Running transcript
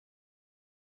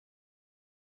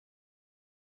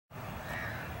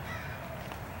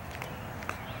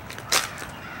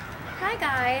Hi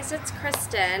guys, it's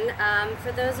Kristen.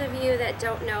 For those of you that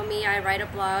don't know me, I write a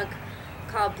blog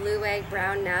called Blue Egg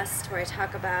Brown Nest where I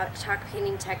talk about chalk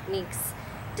painting techniques,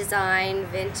 design,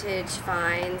 vintage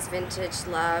finds, vintage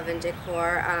love, and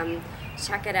decor.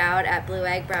 Check it out at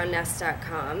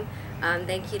blueeggbrownnest.com.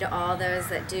 Thank you to all those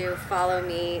that do follow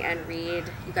me and read.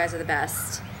 You guys are the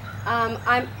best.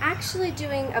 I'm actually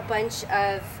doing a bunch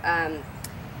of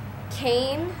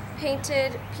cane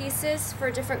painted pieces for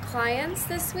different clients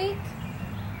this week,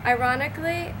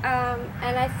 ironically,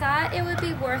 and I thought it would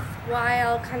be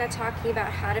worthwhile kind of talking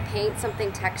about how to paint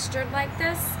something textured like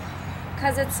this,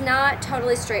 because it's not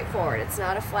totally straightforward. It's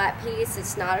not a flat piece,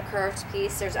 it's not a curved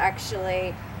piece. There's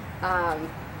actually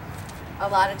a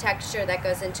lot of texture that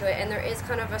goes into it, and there is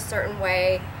kind of a certain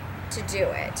way to do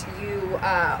it. You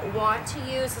want to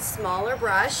use a smaller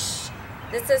brush.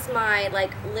 This is my,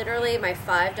 literally my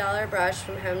 $5 brush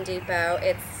from Home Depot.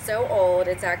 It's so old,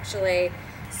 it's actually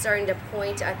starting to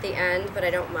point at the end, but I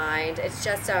don't mind. It's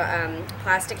just a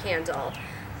plastic handle,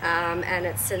 and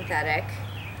it's synthetic.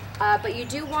 But you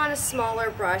do want a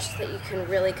smaller brush that you can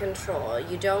really control.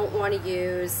 You don't want to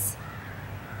use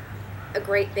a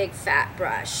great big fat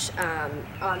brush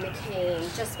on the cane,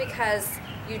 just because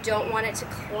you don't want it to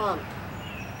clump.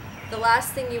 The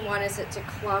last thing you want is it to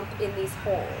clump in these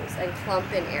holes and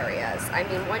clump in areas. I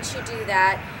mean, once you do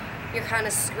that, you're kind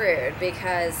of screwed,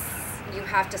 because you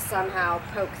have to somehow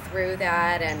poke through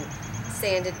that and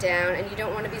sand it down, and you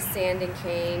don't want to be sanding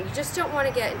cane. You just don't want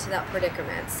to get into that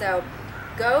predicament. So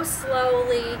go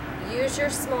slowly, use your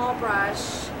small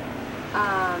brush,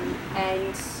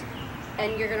 and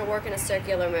you're going to work in a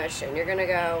circular motion. You're going to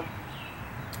go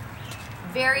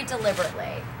very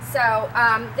deliberately. So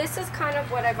this is kind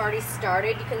of what I've already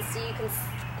started. You can see,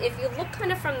 if you look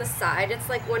kind of from the side, it's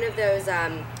like one of those,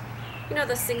 you know,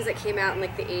 those things that came out in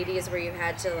like the 80s where you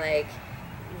had to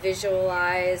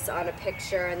visualize on a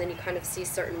picture and then you kind of see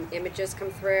certain images come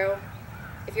through.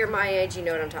 If you're my age, you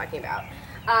know what I'm talking about.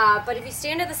 But if you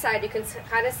stand to the side, you can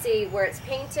kind of see where it's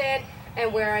painted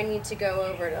and where I need to go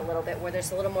over it a little bit, where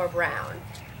there's a little more brown.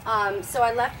 So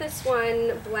I left this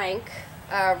one blank,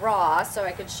 raw, so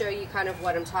I could show you kind of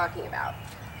what I'm talking about.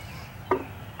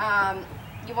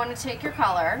 You want to take your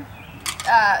color.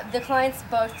 The clients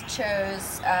both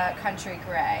chose Country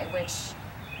Gray, which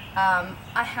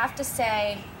I have to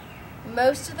say,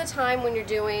 most of the time when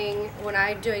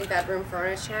I'm doing bedroom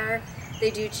furniture,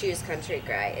 they do choose Country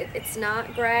Gray. It's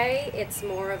not gray, it's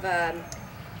more of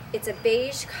it's a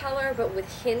beige color, but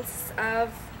with hints of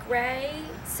gray,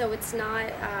 so it's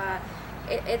not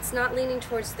leaning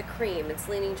towards the cream, it's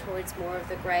leaning towards more of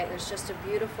the gray. There's just a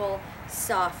beautiful,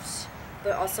 soft,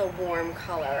 but also warm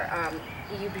color.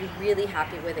 You'd be really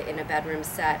happy with it in a bedroom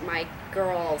set. My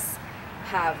girls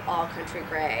have all Country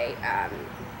Gray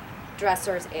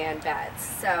dressers and beds.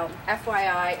 So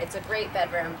FYI, it's a great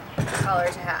bedroom color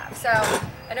to have. So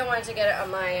I don't want to get it on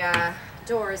my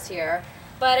doors here.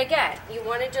 But again, you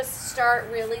want to just start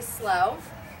really slow.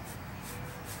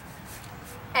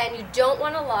 And you don't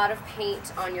want a lot of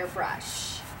paint on your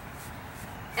brush.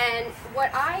 And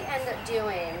what I end up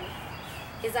doing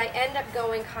is I end up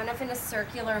going kind of in a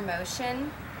circular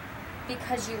motion,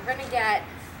 because you're going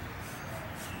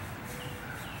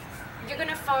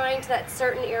to find that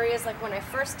certain areas, like when I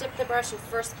first dip the brush and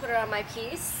first put it on my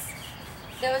piece,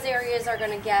 those areas are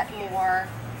going to get more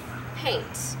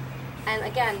paint. And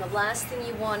again, the last thing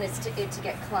you want is it to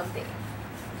get clumpy.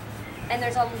 And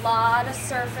there's a lot of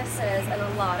surfaces and a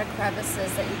lot of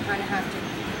crevices that you kind of have to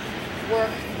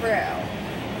work through.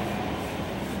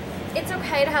 It's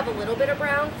okay to have a little bit of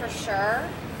brown for sure,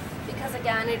 because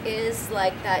again, it is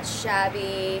like that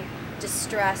shabby,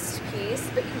 distressed piece,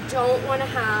 but you don't want to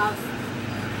have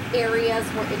areas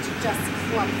where it's just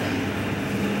clumpy.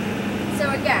 So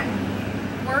again,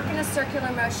 work in a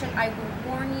circular motion. I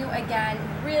will warn you again,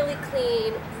 really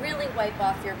clean, really wipe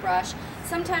off your brush.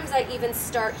 Sometimes I even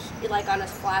start like on a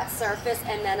flat surface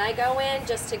and then I go in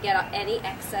just to get any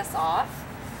excess off.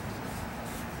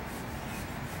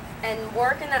 And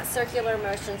work in that circular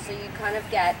motion so you kind of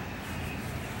get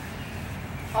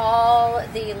all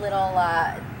the little,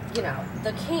 you know,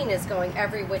 the cane is going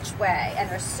every which way and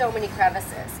there's so many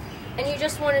crevices. And you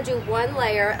just want to do one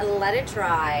layer and let it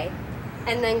dry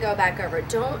and then go back over.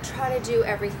 Don't try to do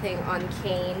everything on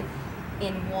cane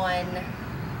in one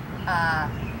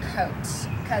coat,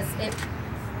 because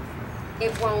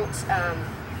it won't,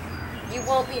 you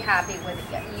won't be happy with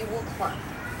it yet. You will clump.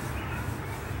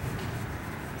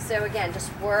 So again,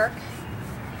 just work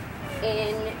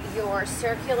in your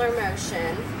circular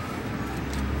motion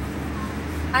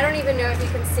I don't even know if you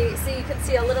can see you can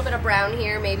see a little bit of brown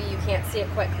here. Maybe you can't see it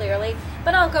quite clearly,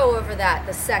 but I'll go over that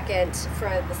for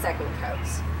the second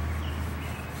coat.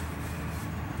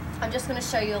 I'm just going to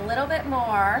show you a little bit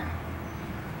more.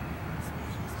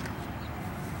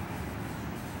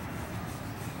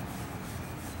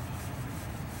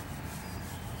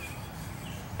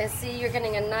 And see, you're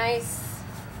getting a nice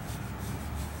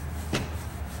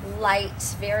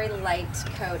light, very light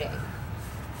coating.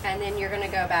 And then you're going to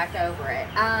go back over it.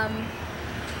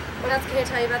 What else can I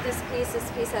tell you about this piece?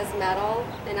 This piece has metal,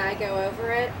 and I go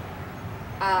over it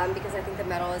because I think the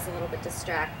metal is a little bit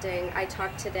distracting. I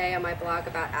talked today on my blog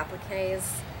about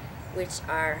appliques, which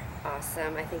are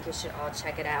awesome. I think you should all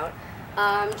check it out.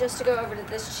 Just to go over to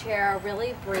this chair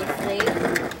really briefly.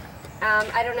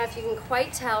 I don't know if you can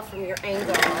quite tell from your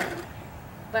angle,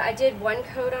 but I did one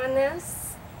coat on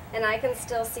this, and I can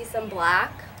still see some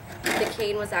black. The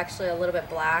cane was actually a little bit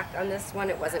black on this one.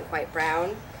 It wasn't quite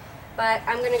brown. But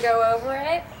I'm going to go over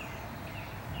it.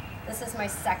 This is my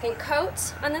second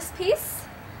coat on this piece.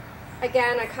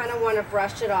 Again, I kind of want to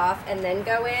brush it off and then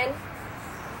go in.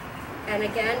 And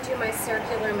again, do my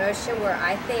circular motion where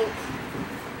I think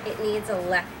it needs a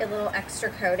little extra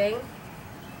coating.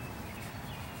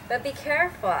 But be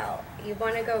careful. You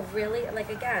want to go really, like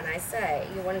again, I say,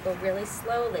 you want to go really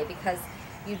slowly because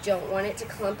you don't want it to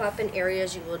clump up in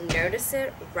areas. You will notice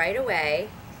it right away,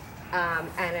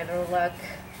 and it'll look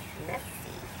messy.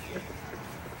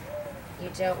 You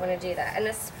don't want to do that. And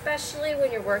especially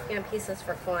when you're working on pieces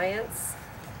for clients,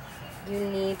 you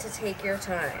need to take your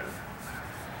time.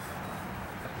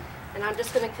 And I'm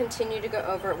just going to continue to go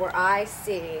over it where I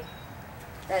see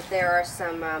that there are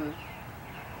some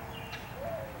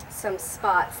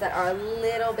spots that are a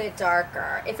little bit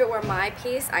darker. If it were my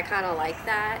piece, I kind of like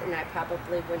that, and I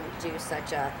probably wouldn't do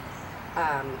such a,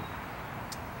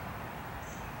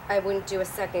 I wouldn't do a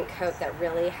second coat that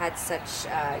really had such,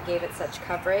 gave it such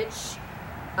coverage.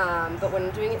 But when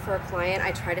I'm doing it for a client,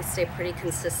 I try to stay pretty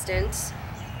consistent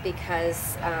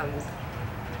because I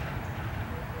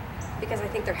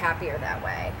think they're happier that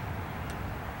way.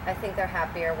 I think they're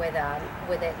happier with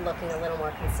it looking a little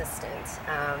more consistent.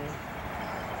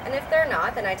 And if they're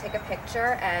not, then I take a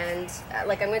picture and,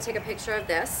 like I'm going to take a picture of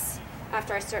this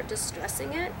after I start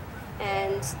distressing it,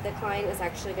 and the client is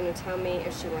actually going to tell me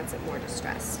if she wants it more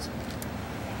distressed.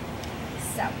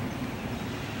 So,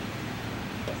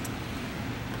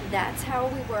 that's how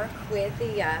we work with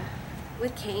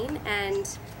with cane,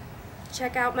 and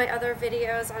check out my other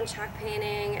videos on chalk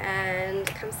painting, and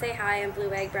come say hi in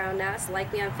Blue Egg Brown Nest.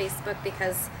 Like me on Facebook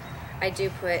because I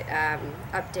do put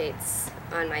updates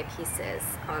on my pieces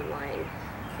online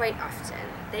quite often.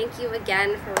 Thank you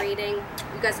again for reading.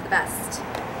 You guys are the best.